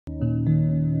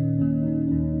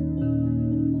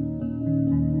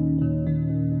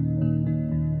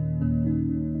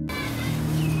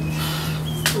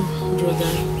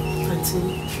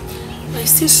I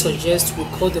still suggest we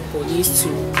call the police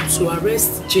to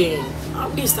arrest Jane.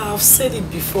 At least I have said it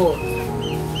before.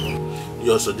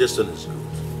 Your suggestion is good.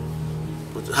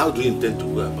 But how do you intend to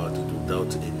go about it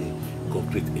without any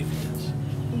concrete evidence?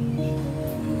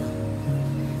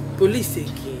 Police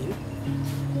again?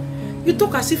 You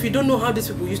talk as if you don't know how these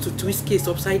people used to twist case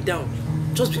upside down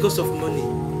just because of money.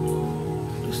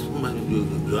 This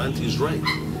man, your auntie is right.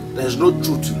 There is no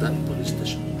truth in that police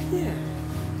station. Yeah.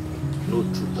 No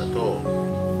truth at all.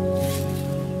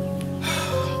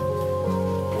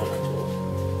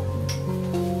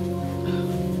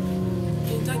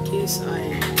 In that case,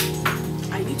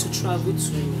 I need to travel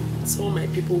to tell my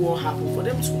people what happened for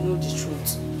them to know the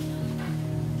truth.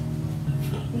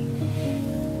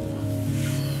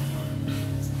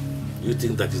 You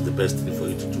think that is the best thing for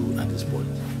you to do at this point?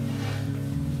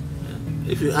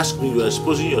 If you ask me, you are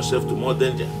exposing yourself to more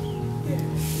danger.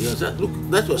 You know, look,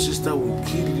 that your sister will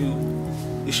kill you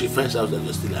if she finds out that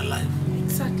you're still alive.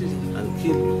 Exactly. And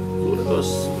kill you. So let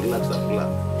us relax and plan.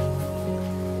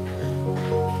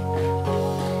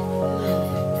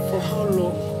 For how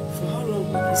long? For how long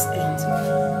will this end?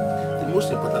 The most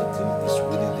important thing is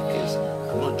winning the case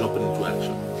and not jumping into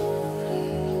action.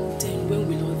 Then when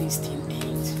will all these things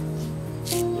end?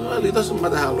 Well, it doesn't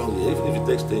matter how long, even if it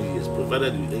takes 10 years,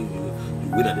 provided you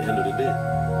win at the end of the day.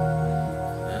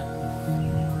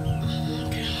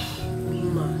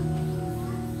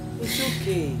 It's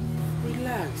okay.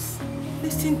 Relax.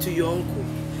 Listen to your uncle.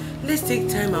 Let's take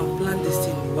time and plan this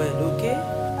thing well, okay?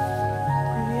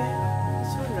 Yeah,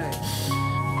 it's alright.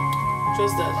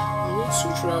 Just that I want to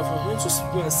travel. I want to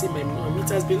go and see my mom. It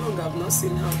has been long I've not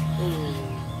seen her.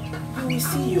 You will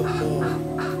see your mom.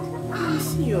 You will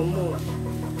see your mom.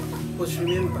 But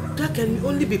remember, that can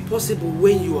only be possible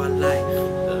when you are alive.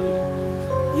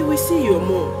 You will see your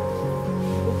mom.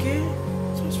 Okay?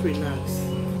 Just relax.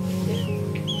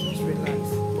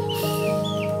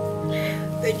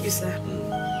 Thank you, sir.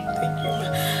 Thank you.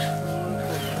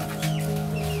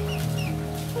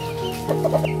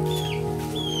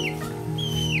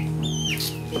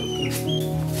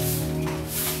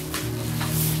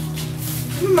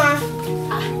 Ma.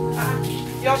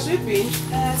 You're sleeping?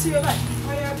 See you back.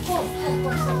 Come.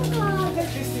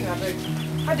 Take this thing, I beg.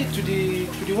 Add it to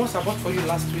the ones I bought for you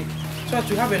last week, so that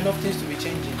you have enough things to be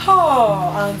changing.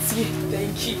 Oh, Auntie,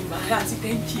 thank you, ma. Auntie,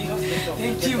 thank you.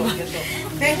 Thank you, ma.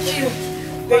 Thank you.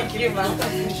 Thank you, ma.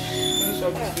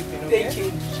 Thank you.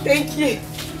 Thank you.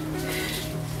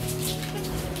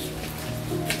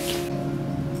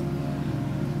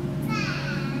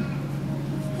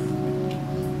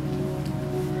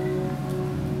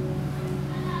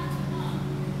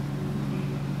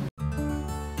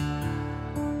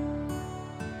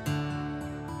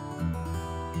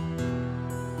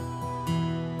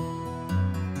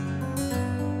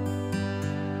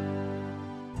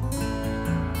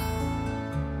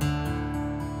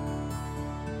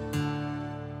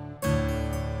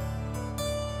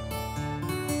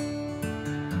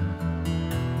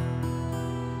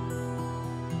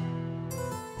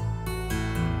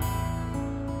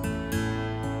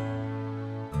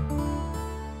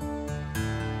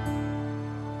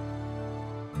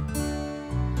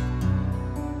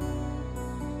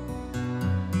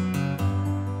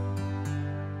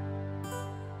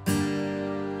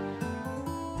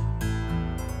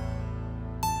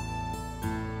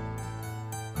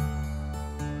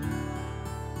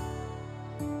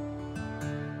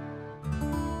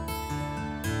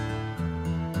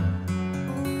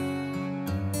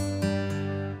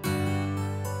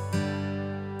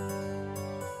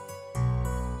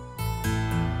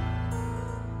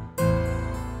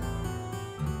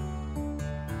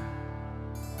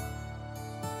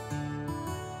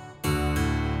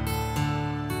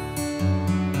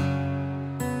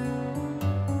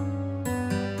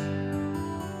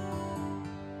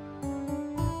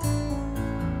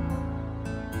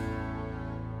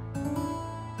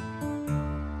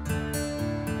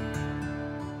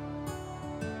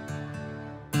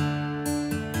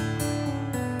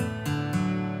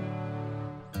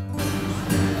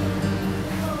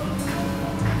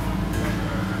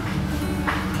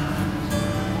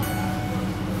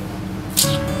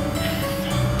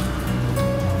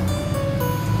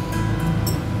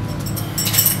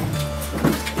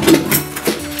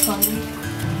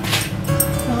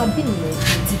 I've been in a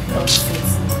deep thought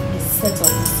since the set of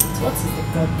this. What is the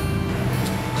problem?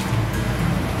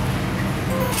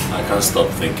 I can't stop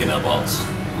thinking about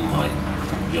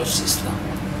your sister.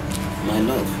 My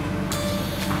love.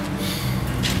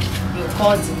 You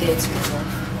called the dead your love?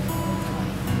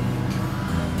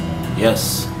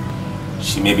 Yes,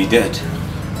 she may be dead,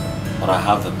 but I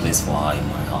have a place for her in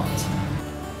my heart.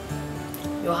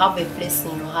 you have a place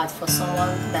in your heart for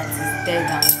someone that is dead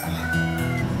and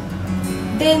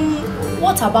gone, then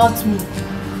what about me?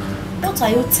 What are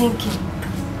you thinking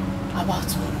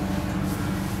about me?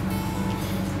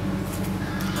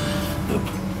 Look,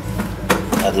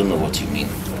 I don't know what you mean,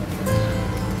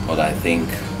 but I think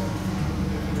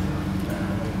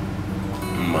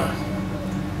Ma,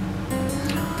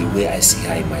 the way I see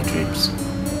her in my dreams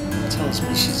tells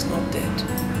me she's not dead.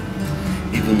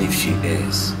 Even if she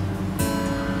is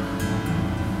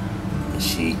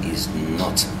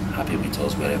not happy with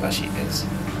us wherever she is.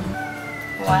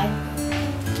 Why?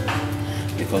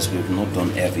 Because we've not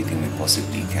done everything we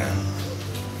possibly can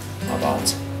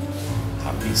about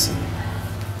her missing.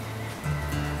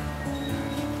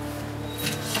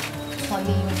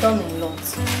 Honey, you've done a lot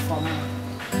for me.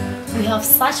 We have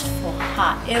searched for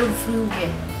her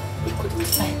everywhere. We couldn't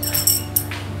find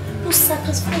her. You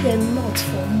sacrificed a lot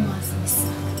for Uma's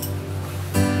missing.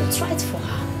 You tried for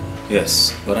her.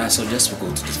 Yes, but I suggest we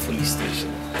go to the police station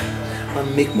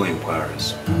and make more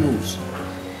inquiries. Who knows?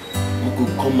 We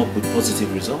could come up with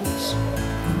positive results.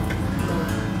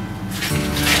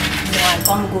 No, I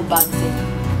can't go back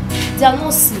there. They are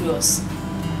not serious.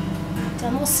 They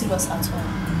are not serious at all.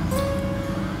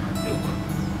 Look,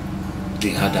 the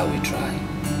harder we try,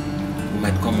 we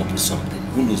might come up with something.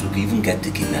 Who knows, we could even get the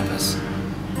kidnappers.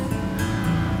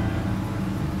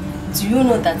 Do you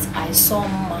know that I saw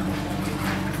Mama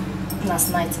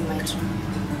last night in my dream?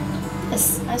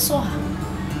 Yes, I saw her.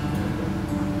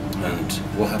 And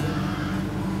what happened?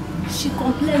 She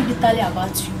complained bitterly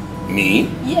about you. Me?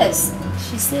 Yes,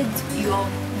 she said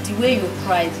the way you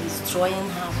cried is drawing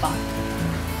her back,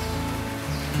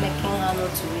 making her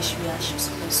not to wish where she's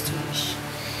supposed to wish.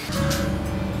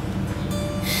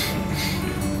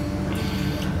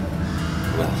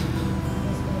 Well,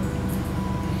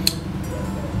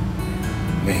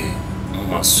 may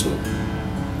Mama's soul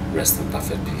rest in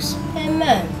perfect peace.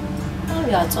 Amen. Now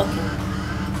we are talking.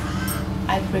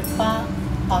 I prepare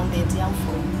pounded yam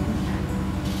for you.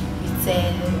 It's a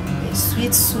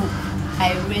sweet soup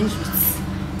I arrange with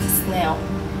snail.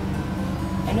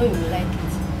 I know you will like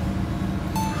it.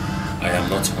 I am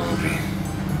not hungry.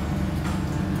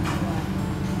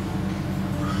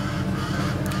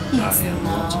 Eat I am now.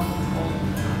 not.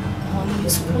 Honey, you're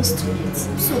supposed to eat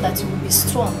so that you will be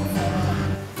strong.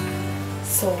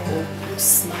 So, you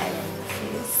smile on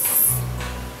your face.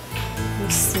 You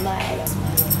smile on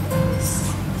your face.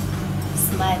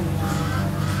 Smile now.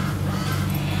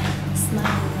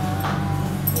 Smile now.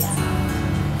 Yeah.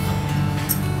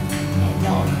 I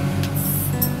love it.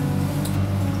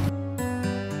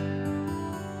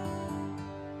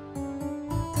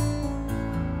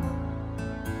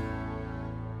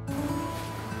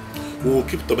 We will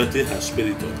keep tormenting her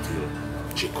spirit until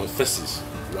she confesses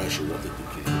why she wanted to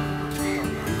kill you.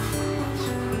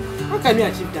 How can you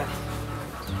achieve that?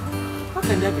 How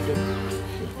can that be done?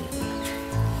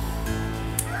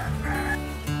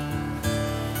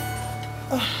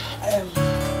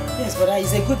 Yes, but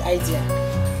it's a good idea.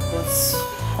 But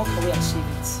how can we achieve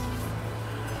it?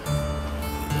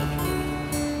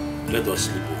 Let us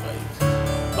sleep over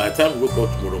it. By the time we wake up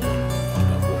tomorrow morning, I'll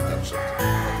have worked out something.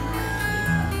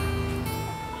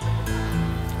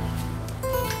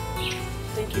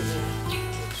 Thank you very much.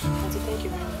 Auntie, thank you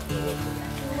very much.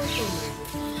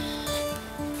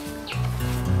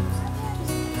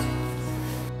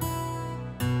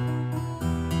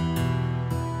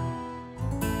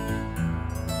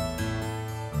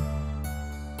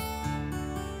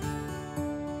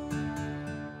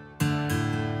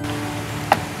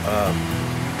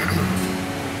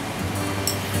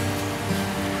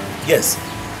 Yes,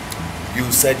 you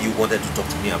said you wanted to talk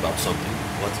to me about something.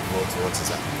 What is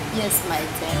that? Yes, my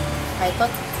dear. I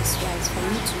thought it is wise for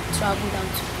me to travel down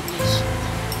to the village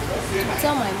to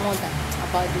tell my mother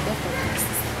about the death of my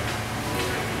sister.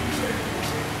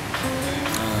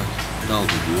 That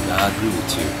would be good. I agree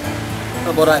with you.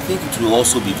 But I think it will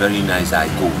also be very nice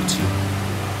I go with you.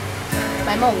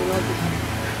 My mom will not be happy.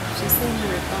 She's saying you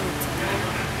will come with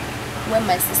her when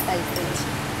my sister is dead.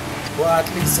 Well, at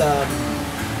least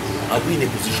I'll be in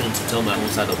a position to tell my own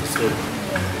side of the story.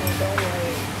 Don't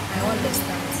worry. I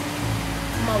understand.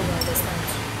 Mom will understand.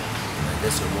 I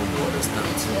guess your mom will understand.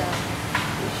 Yeah.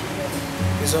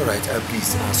 It's alright.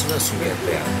 Please, as soon as you get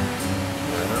there,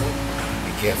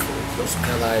 be careful. Just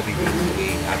tell her everything the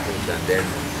way it happened, and then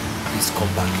please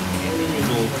come back immediately. You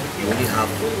know, you only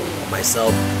have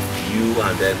myself, you,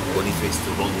 and then Boniface to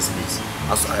run this place.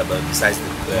 Also, besides the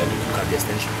look at the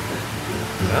extension.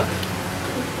 Yeah?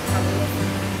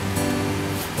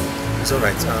 It's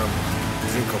alright.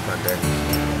 Drink up and then.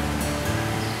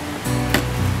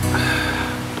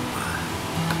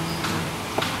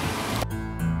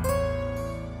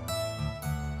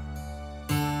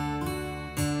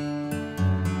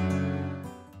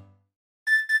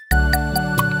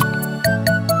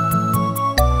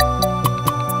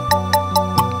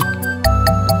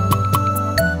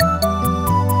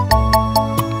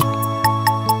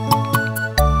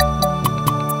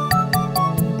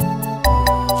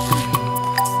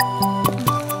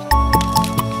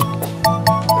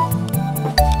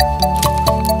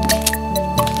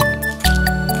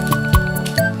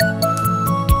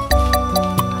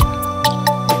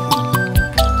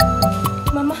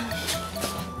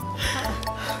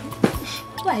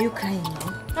 crying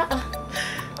now?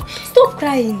 Stop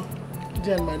crying.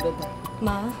 Jen, my daughter.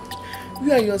 Ma?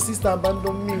 You and your sister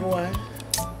abandoned me, why?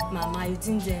 Mama, you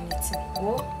didn't do anything.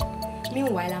 Oh?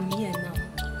 Meanwhile, I'm here now.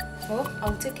 Oh?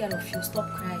 I'll take care of you. Stop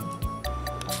crying.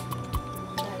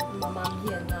 Mama, I'm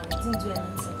here now. You didn't do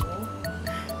anything.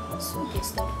 Oh? It's okay.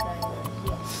 Stop crying. I'm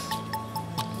here.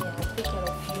 Yeah, I'll take care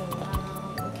of you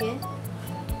now. Okay?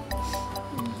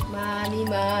 Mommy,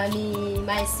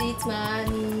 my sweet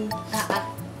mommy.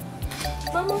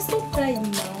 Mama, stop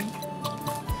crying now.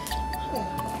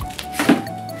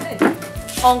 Hey,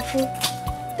 Uncle,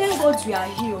 thank God we are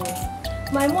here.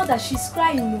 My mother, she's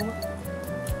crying.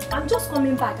 I'm just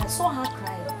coming back. I saw her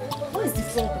crying. What is the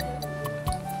problem?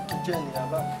 Jenny, you're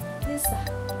back. Yes, sir.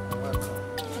 Welcome.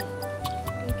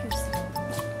 Thank you, sir.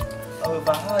 I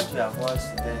overheard your voice,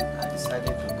 then I decided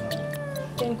to come.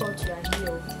 Thank God you are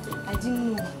here. I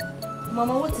didn't know.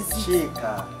 Mama, what is it?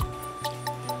 Chika,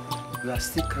 you are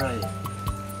still crying.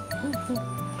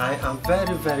 I am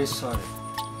very, very sorry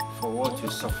for what you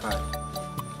suffered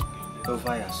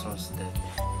over your son's death.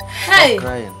 Hey! Stop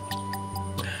crying.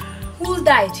 Who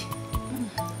died?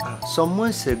 Some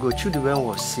months ago, Chudwen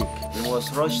was sick. He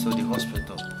was rushed to the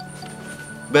hospital.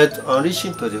 But on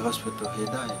reaching to the hospital, he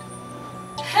died.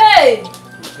 Hey!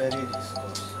 He buried his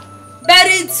corpse.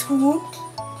 Buried who?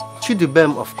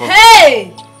 Chidubem, of course.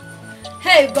 Hey!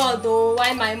 Hey God, oh,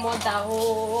 why my mother?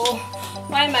 Oh,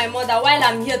 why my mother? While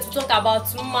I'm here to talk about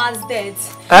Mma's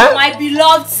death, my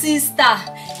beloved sister,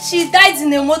 she died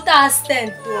in a motor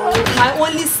accident. Oh, my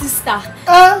only sister.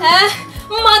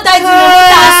 Mma died in a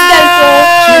motor accident.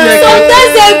 Oh, some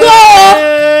days ago.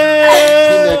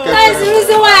 That is the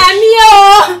reason why I'm here.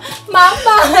 Oh,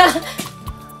 Mama.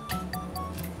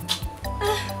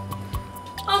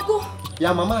 Uncle.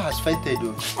 Yeah, Mama has fainted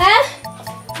though.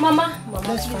 Mama,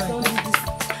 please don't do this.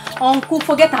 Uncle,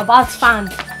 forget about fan.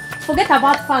 Forget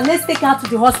about fan. Let's take her to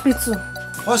the hospital.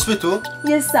 Hospital?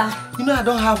 Yes, sir. You know I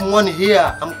don't have money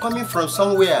here. I'm coming from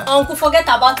somewhere. Uncle, forget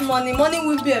about money. Money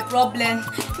will be a problem.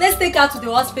 Let's take her to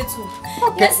the hospital.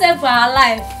 Okay. Let's save her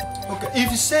life. Okay,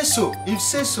 if you say so, if you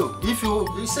say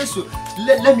so,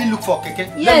 let me look for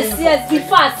Keke. Yes, be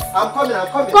fast. I'm coming.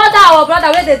 Call that our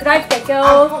brother where they drive Keke.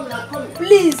 Oh. I'm coming.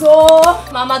 Please, oh.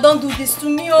 Mama, don't do this to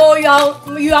me, oh.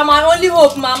 You are my only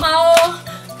hope, Mama, oh.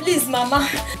 Please, Mama.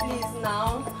 Please,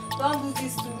 now. Don't do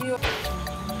this to me, oh.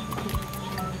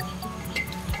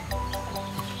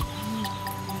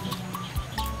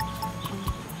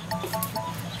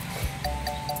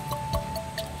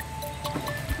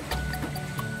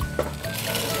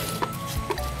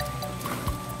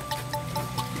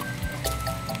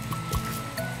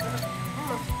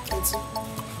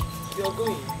 You're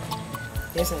going?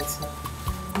 Yes, Auntie.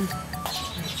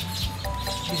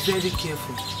 Be very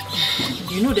careful.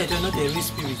 You know that you're not a real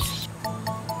spirit.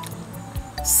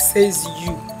 Says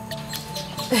you.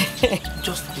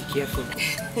 Just be careful.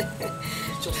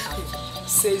 Just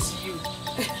says you.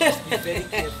 Be very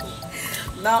careful.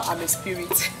 Now I'm a spirit.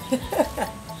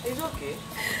 It's okay.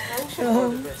 I wish you all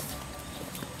the best.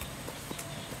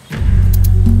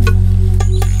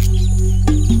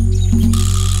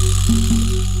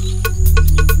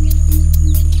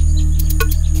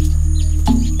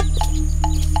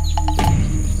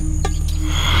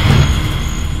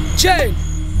 Jane!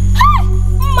 Hey!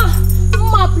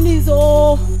 Mma, please,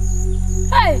 oh!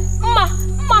 Hey! Mma,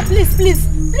 please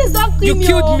don't kill me. You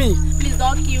killed me! Please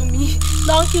don't kill me.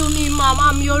 Don't kill me, Mama.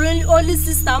 I'm your only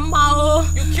sister, Mma,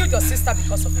 oh! You killed your sister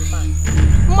because of a man.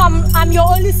 Mom, I'm your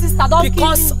only sister, don't kill me.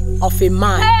 Because of a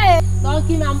man. Hey! Don't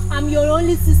kill me, I'm your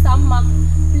only sister, Mma.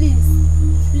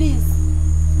 Please.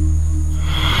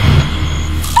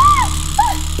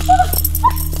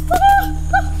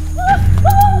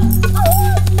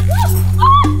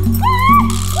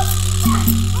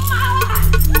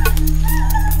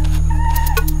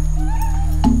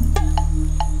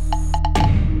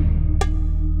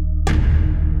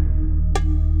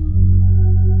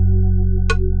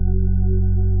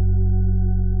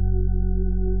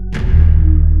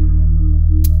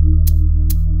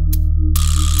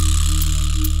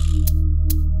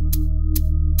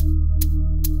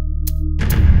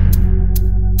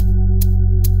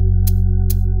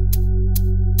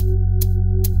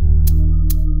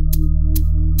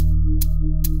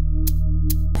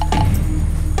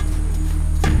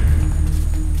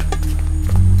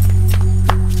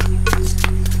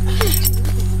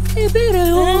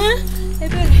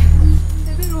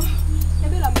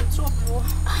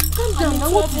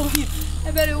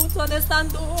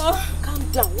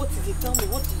 Calm down. What is it? Tell me,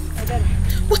 what is it?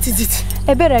 What is it?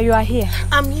 Ebere, you are here.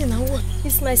 I'm here now. What?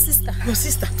 It's my sister. Your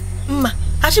sister? Mma,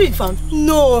 has she been found?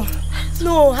 No,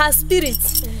 her spirit.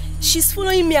 She's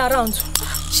following me around.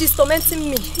 She's tormenting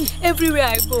me everywhere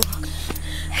I go.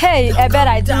 Hey, I bet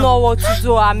I don't know what to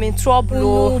do. I'm in trouble.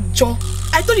 Oh, no, John.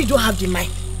 I thought you don't have the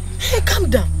mind. Hey, calm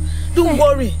down. Don't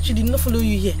worry. She did not follow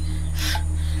you here.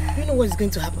 You know what is going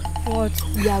to happen? What?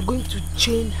 We are going to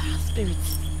chain her spirit.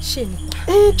 Chain?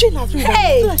 Chain her spirit.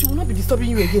 Hey! So that she will not be disturbing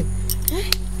you again.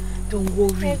 Don't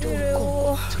worry. Don't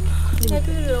go.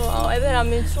 I bet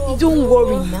I'm in trouble. Don't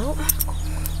worry now.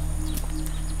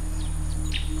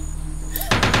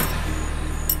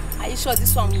 Are you sure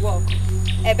this one will work?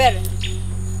 Ebere.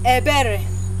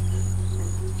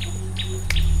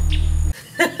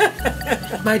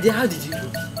 My dear, how did you do?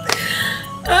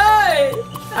 Hey,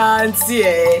 Auntie,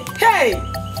 hey,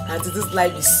 Auntie, this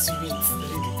life is sweet.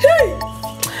 Hey,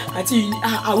 Auntie,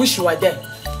 I wish you were there.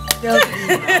 What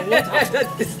happened?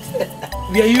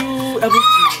 Were you able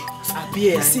to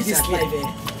appear? You see this life,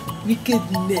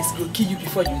 wickedness will kill you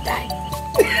before you die.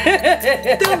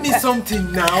 Tell me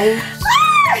something now.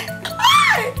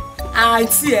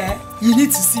 Auntie, you need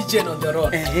to see Jane on the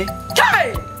road. Hey!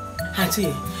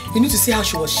 Auntie, you need to see how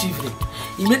she was shivering.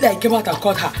 Immediately I came out and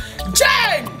called her.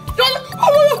 Jane!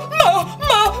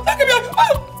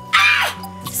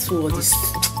 So this,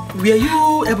 were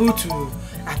you able to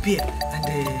appear and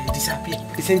disappear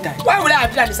at the same time? Why would I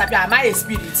appear and disappear? Am I a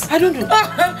spirit? I don't know.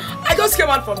 I just came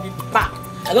out from the back.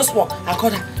 I just walked. I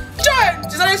called her. Jane!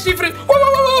 She started shivering.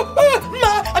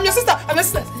 Ma, I'm your sister.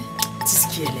 This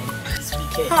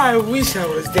girl, I wish I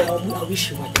was there. I wish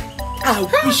you were there. I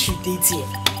wish you did here.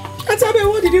 And tell me,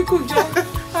 what did you cook, John?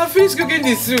 I finished cooking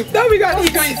the soup. Now we got to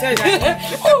eat inside.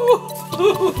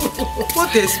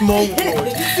 What a small world.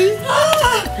 You see?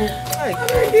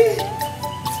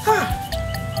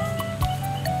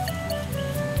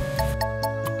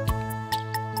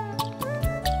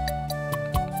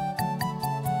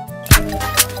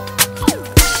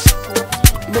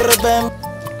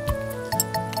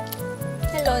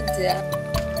 Hello dear.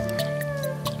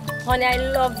 Honey, I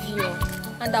love you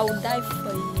and I will die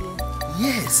for you.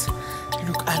 Yes.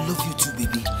 Look, I love you too,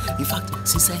 baby. In fact,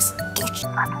 since I touched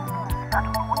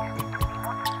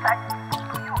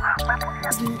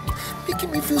it's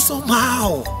making me feel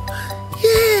somehow.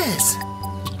 Yes.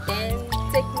 Then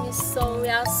take me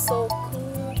somewhere so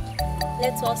cool.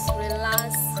 Let us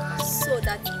relax so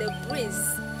that the breeze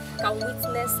can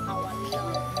witness our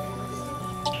love.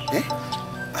 Eh?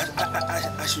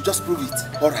 I should just prove it.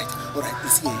 All right. You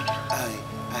see, I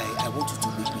want you to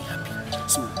make me happy.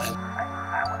 So I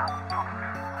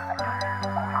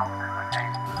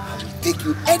will take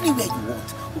you anywhere you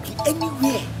want. Okay,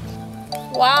 anywhere.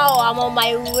 Wow, I'm on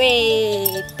my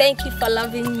way. Thank you for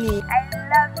loving me. I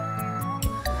love you.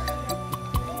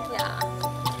 Yeah.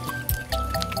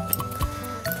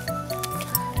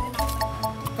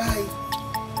 Bye.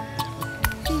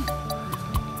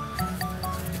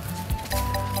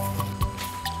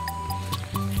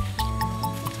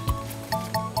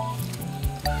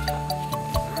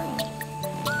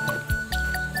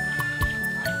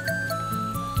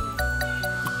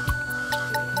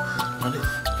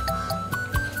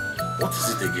 What is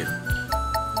it again?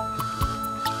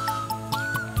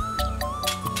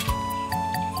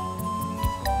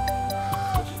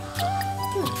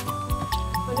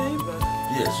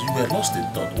 Yes, you were lost in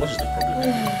thought. What is the problem?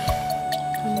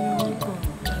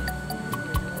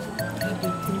 I've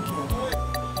been thinking.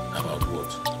 About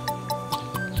what?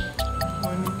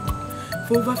 Honey,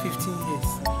 for over 15 years,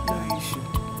 no issue.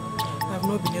 I've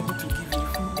not been able to give you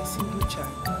a single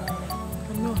child.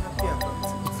 I'm not happy about it.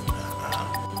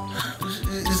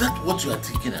 Is that what you are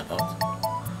thinking about?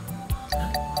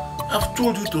 I've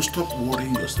told you to stop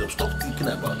worrying yourself, stop thinking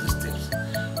about these things.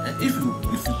 And if you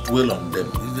dwell on them,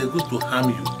 if they're going to harm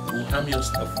you, you will harm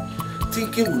yourself.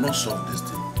 Thinking will not solve this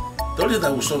thing. The only thing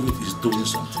that will solve it is doing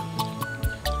something.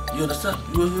 You understand?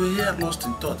 You were here lost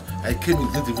in thought. I came in,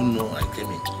 didn't even know I came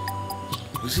in.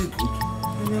 Is it good?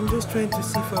 And I'm just trying to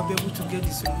see if I'll be able to get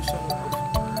the solution to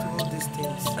all these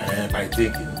things. By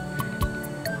thinking.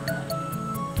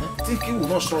 Thinking will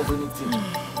not solve anything.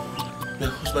 Your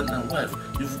husband and wife,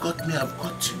 you've got me, I've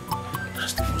got you.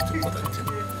 That's the most important thing.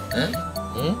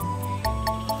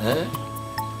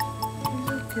 It's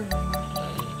okay.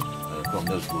 Come,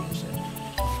 let's go inside.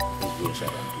 Let's go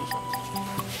inside and do something.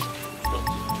 Don't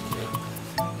think, yeah.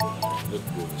 Let's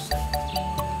go inside.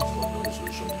 For no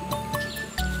solution to my children.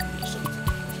 Do something.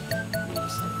 Go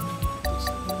inside.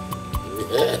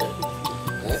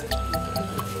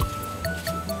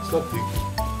 Stop thinking.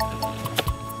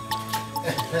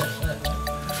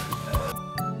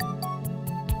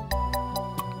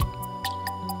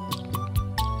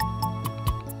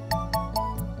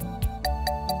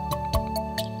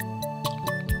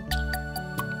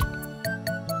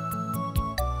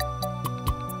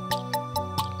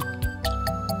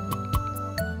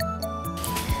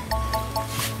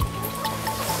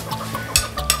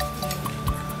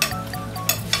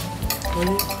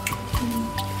 Honey,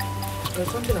 there's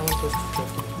something I want us to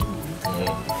talk about.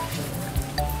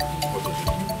 What is it?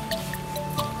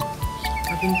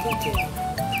 I've been thinking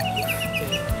if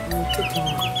you will take him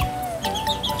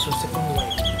as your second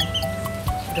wife,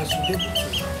 that you'll be able to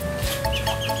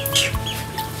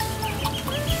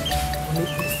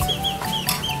make this thing.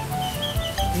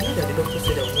 You know that the doctor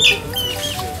said I will not be able to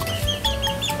do it.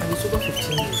 And it's over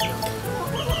 15 years now.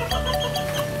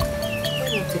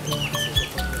 Why not take him as your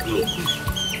second wife? Look,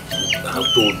 I have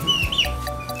told you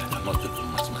I cannot take him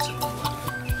as my second wife.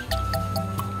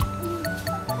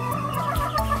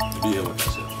 Did you hear what I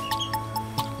said?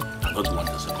 I don't want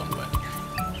a second wife.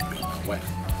 You're my wife.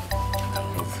 I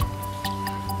love you.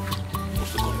 No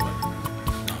second wife.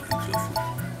 Now be careful.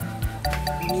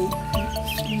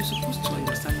 You're supposed to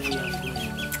understand where I'm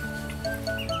going.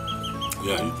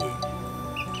 Where are you going?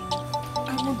 I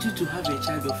want you to have a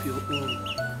child of your own.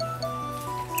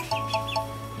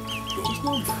 It's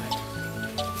not bad.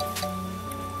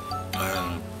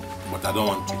 But I don't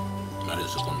want to marry a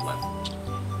second wife.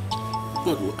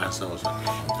 God will answer us at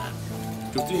the time.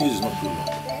 15 years is not too long.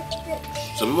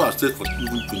 Some people have stayed for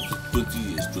even 20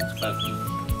 years, 25 years.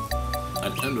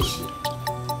 At the end of the day,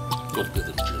 God gave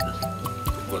them children.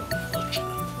 God gave them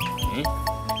children.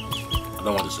 I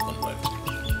don't want a second wife.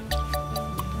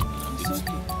 It's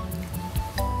okay.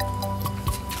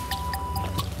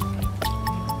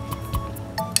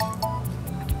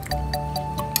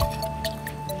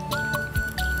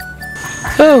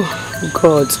 Oh,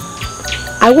 God.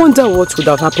 I wonder what would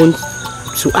have happened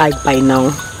to Ike by now.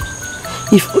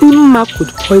 If Mma could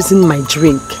poison my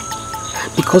drink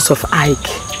because of Ike,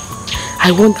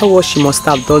 I wonder what she must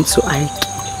have done to Ike.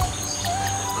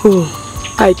 Oh,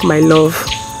 Ike, my love.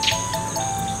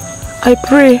 I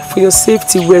pray for your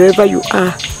safety wherever you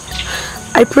are.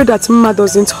 I pray that Mma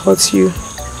doesn't hurt you.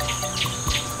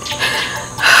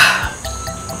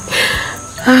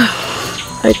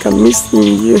 Ike, I'm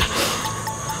missing you.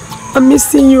 I'm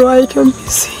missing you, Ike. I'm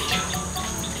missing you.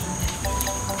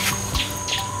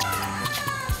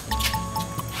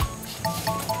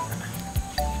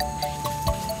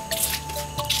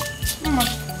 Mama.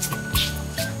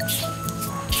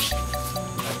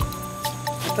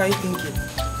 What are you thinking?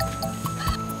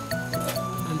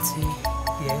 Auntie.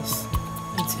 Yes.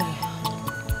 Auntie,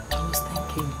 I was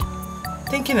thinking.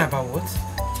 Thinking about what?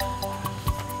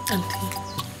 Auntie,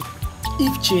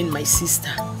 if Jane, my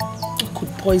sister,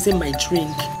 could poison my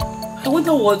drink, I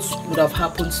wonder what would have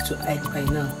happened to Ike by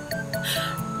now.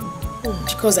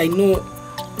 Because I know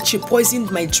she poisoned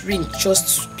my drink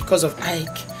just because of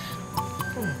Ike.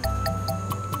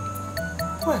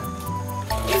 Well,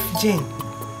 if Jane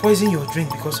poisoned your drink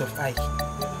because of Ike,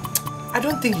 I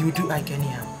don't think you would do Ike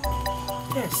anyhow.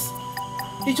 Yes.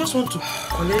 You just want to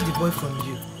collect the boy from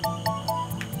you.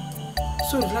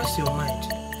 So relax your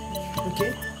mind.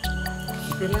 Okay?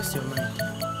 Relax your mind.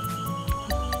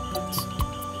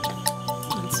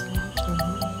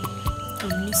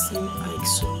 I'm missing Ike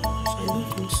so much. I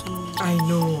love him so much. I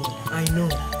know.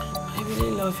 I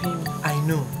really love him. I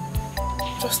know.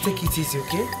 Just take it easy,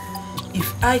 okay?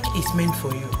 If Ike is meant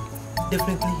for you,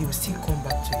 definitely he will still come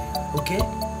back to you, okay?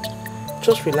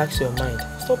 Just relax your mind.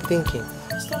 Stop thinking.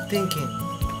 Stop thinking.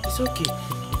 It's okay.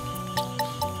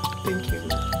 Thank you,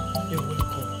 man. You're welcome.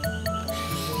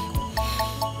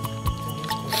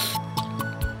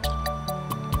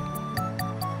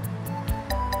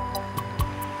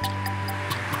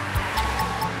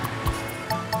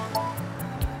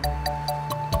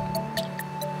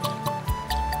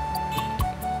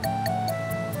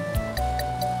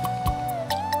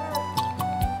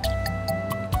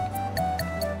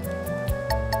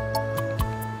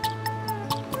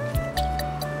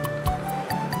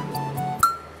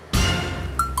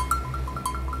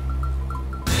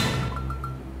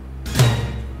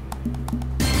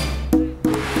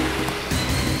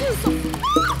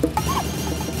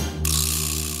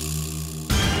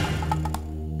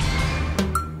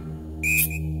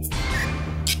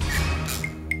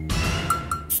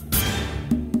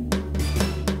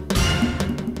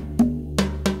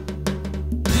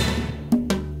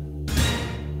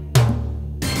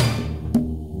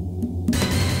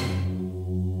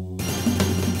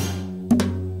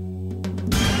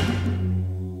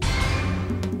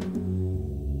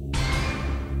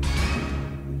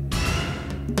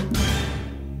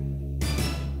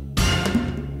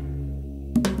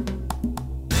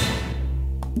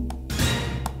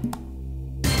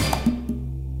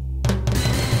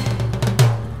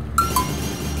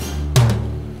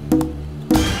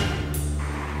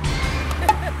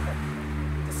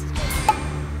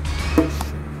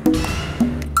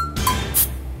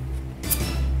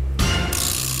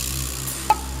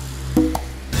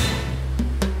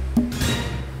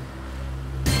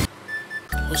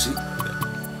 You see,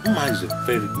 Mama is a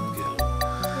very good girl.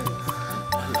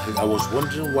 I was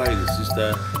wondering why the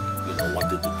sister,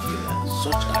 wanted to kill her.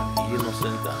 Such an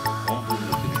innocent and humble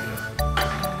looking girl.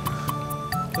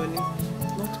 Honey,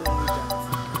 not only that,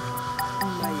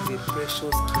 Mama is a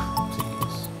precious girl.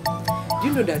 Do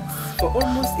you know that for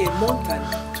almost a month and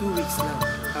 2 weeks now,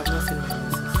 I've not seen my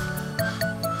nieces?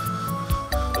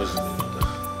 What's the meaning of that?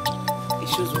 It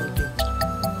shows one thing.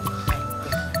 I'm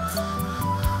pregnant.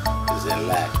 It's a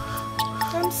lie.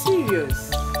 I'm serious.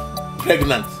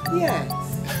 Pregnant? Yes.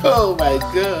 Oh my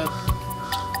God.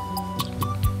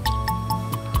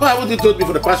 Why haven't you told me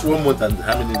for the past 1 month and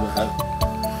how many months?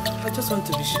 I just want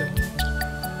to be sure.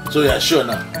 So you are sure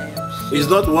now? I am sure. It's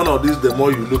not one of these, the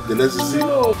more you look, the less you see.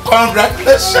 No.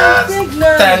 Congratulations!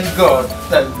 Thank God.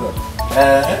 Thank God.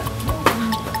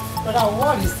 Brother,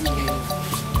 what is the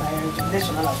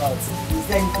rejuvenation all about? Is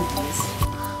there any good news?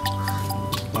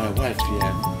 My wife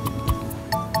here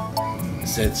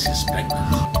said she's pregnant.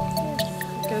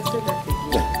 You can say that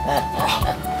again.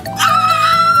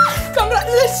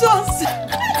 Congratulations!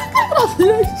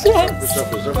 Congratulations!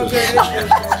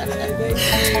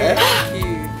 Thank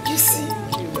you. You see?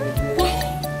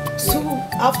 So,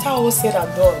 after all said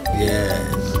and done,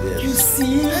 Yes. you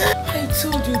see, I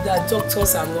told you that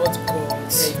doctors are not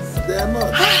gods. They are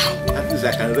not. At least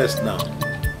I can rest now.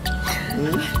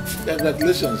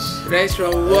 Congratulations. Rest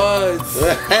from what?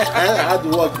 Hard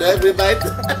work every night.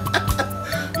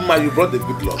 Ma, you brought the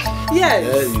good luck. Yes,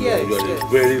 You are a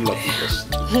very lucky person.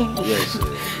 Yes.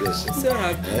 So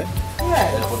happy.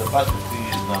 Yeah. For the past 15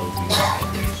 years now, we've been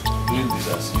doing this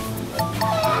as if we are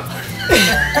doing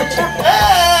it.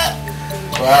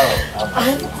 Wow.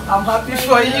 I'm happy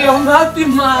for you. I'm happy,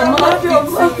 Ma. I'm happy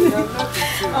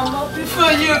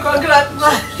for you. Congrats, Ma.